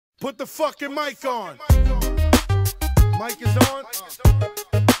Put the fucking mic on. Mic is on.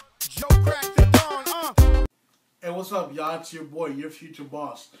 Joe cracked the dawn. Hey, what's up, y'all? It's your boy, Your Future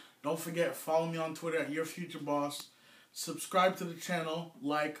Boss. Don't forget, follow me on Twitter at Your Future Boss. Subscribe to the channel,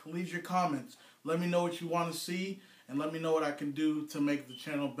 leave your comments. Let me know what you want to see, and let me know what I can do to make the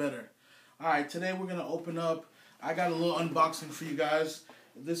channel better. Alright, today we're going to open up, I got a little unboxing for you guys.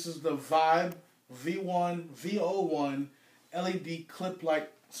 This is the V01 LED clip light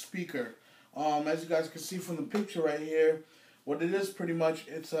speaker. As you guys can see from the picture right here, what it is pretty much,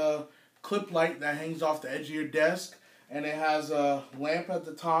 it's a clip light that hangs off the edge of your desk, and it has a lamp at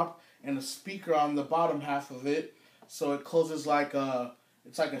the top and a speaker on the bottom half of it. So it closes like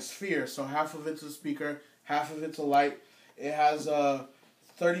it's like a sphere. So half of it's a speaker, half of it's a light. It has a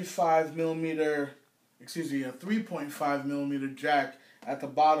 3.5 millimeter jack at the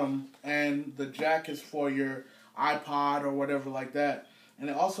bottom, and the jack is for your iPod or whatever like that. And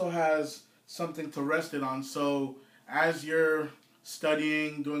it also has something to rest it on, so as you're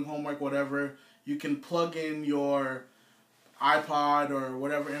studying, doing homework, whatever, you can plug in your iPod or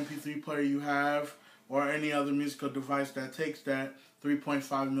whatever MP3 player you have, or any other musical device that takes that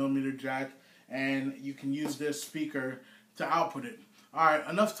 3.5 millimeter jack, and you can use this speaker to output it. Alright,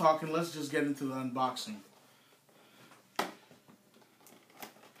 enough talking, let's just get into the unboxing.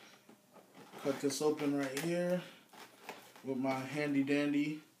 Cut this open right here with my handy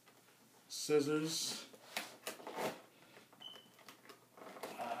dandy scissors.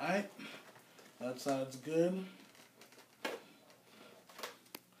 Alright, that side's good.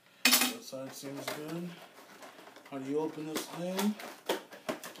 That side seems good. How do you open this thing?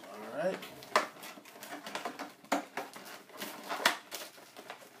 Alright.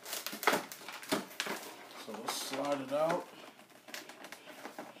 So let's slide it out.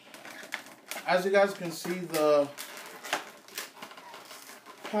 As you guys can see, the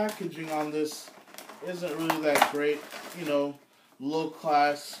packaging on this isn't really that great. You know, low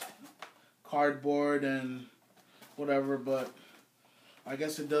class cardboard and whatever, but I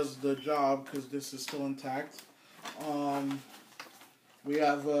guess it does the job because this is still intact. We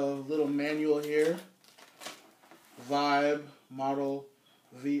have a little manual here. Vibe model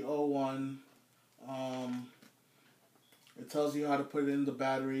V01. It tells you how to put in the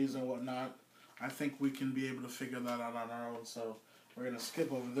batteries and whatnot. I think we can be able to figure that out on our own, so we're going to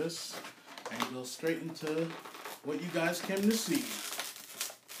skip over this and go straight into what you guys came to see.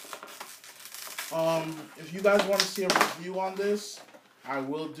 If you guys want to see a review on this, I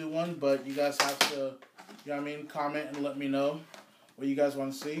will do one, but you guys have to, you know what I mean, comment and let me know what you guys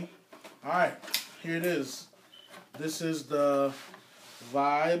want to see. Alright, here it is. This is the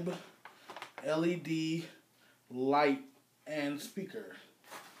Vibe LED light and speaker.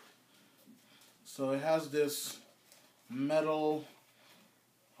 So it has this metal,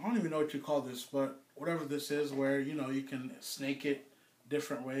 I don't even know what you call this, but whatever this is, where, you know, you can snake it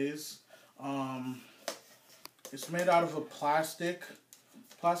different ways. It's made out of a plastic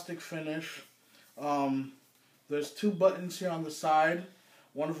finish. There's two buttons here on the side,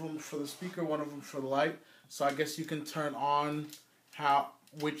 one of them for the speaker, one of them for the light. So I guess you can turn on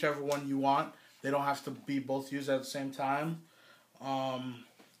whichever one you want. They don't have to be both used at the same time.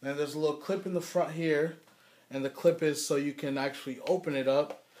 Then there's a little clip in the front here, and the clip is so you can actually open it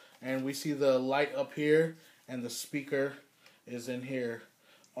up, and we see the light up here, and the speaker is in here.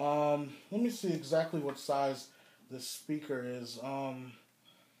 Let me see exactly what size this speaker is.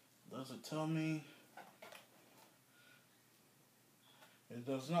 Does it tell me? It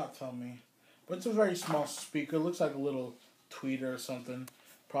does not tell me, but it's a very small speaker. It looks like a little tweeter or something.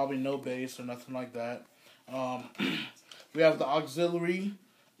 Probably no bass or nothing like that. We have the auxiliary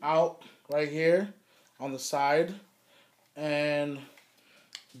out right here on the side, and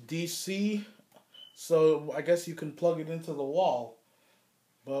DC, so I guess you can plug it into the wall.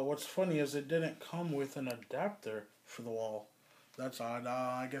 But what's funny is it didn't come with an adapter for the wall. That's odd.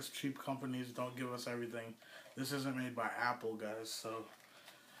 I guess cheap companies don't give us everything. This isn't made by Apple, guys, so.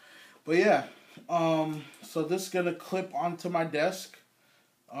 But yeah, so this is gonna clip onto my desk.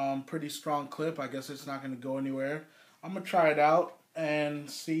 Pretty strong clip. I guess it's not gonna go anywhere. I'm gonna try it out and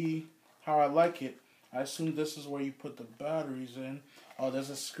see how I like it. I assume this is where you put the batteries in. Oh, there's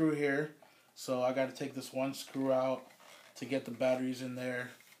a screw here, so I gotta take this one screw out to get the batteries in there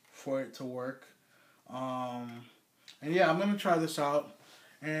for it to work. And yeah, I'm gonna try this out,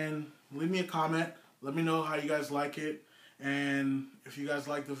 and leave me a comment. Let me know how you guys like it, and if you guys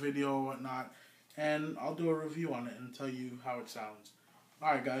like the video or whatnot, and I'll do a review on it and tell you how it sounds.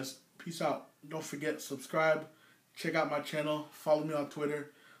 Alright guys, peace out. Don't forget, subscribe, check out my channel, follow me on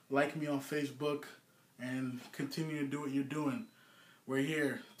Twitter, like me on Facebook, and continue to do what you're doing. We're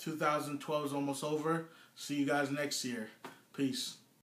here. 2012 is almost over. See you guys next year. Peace.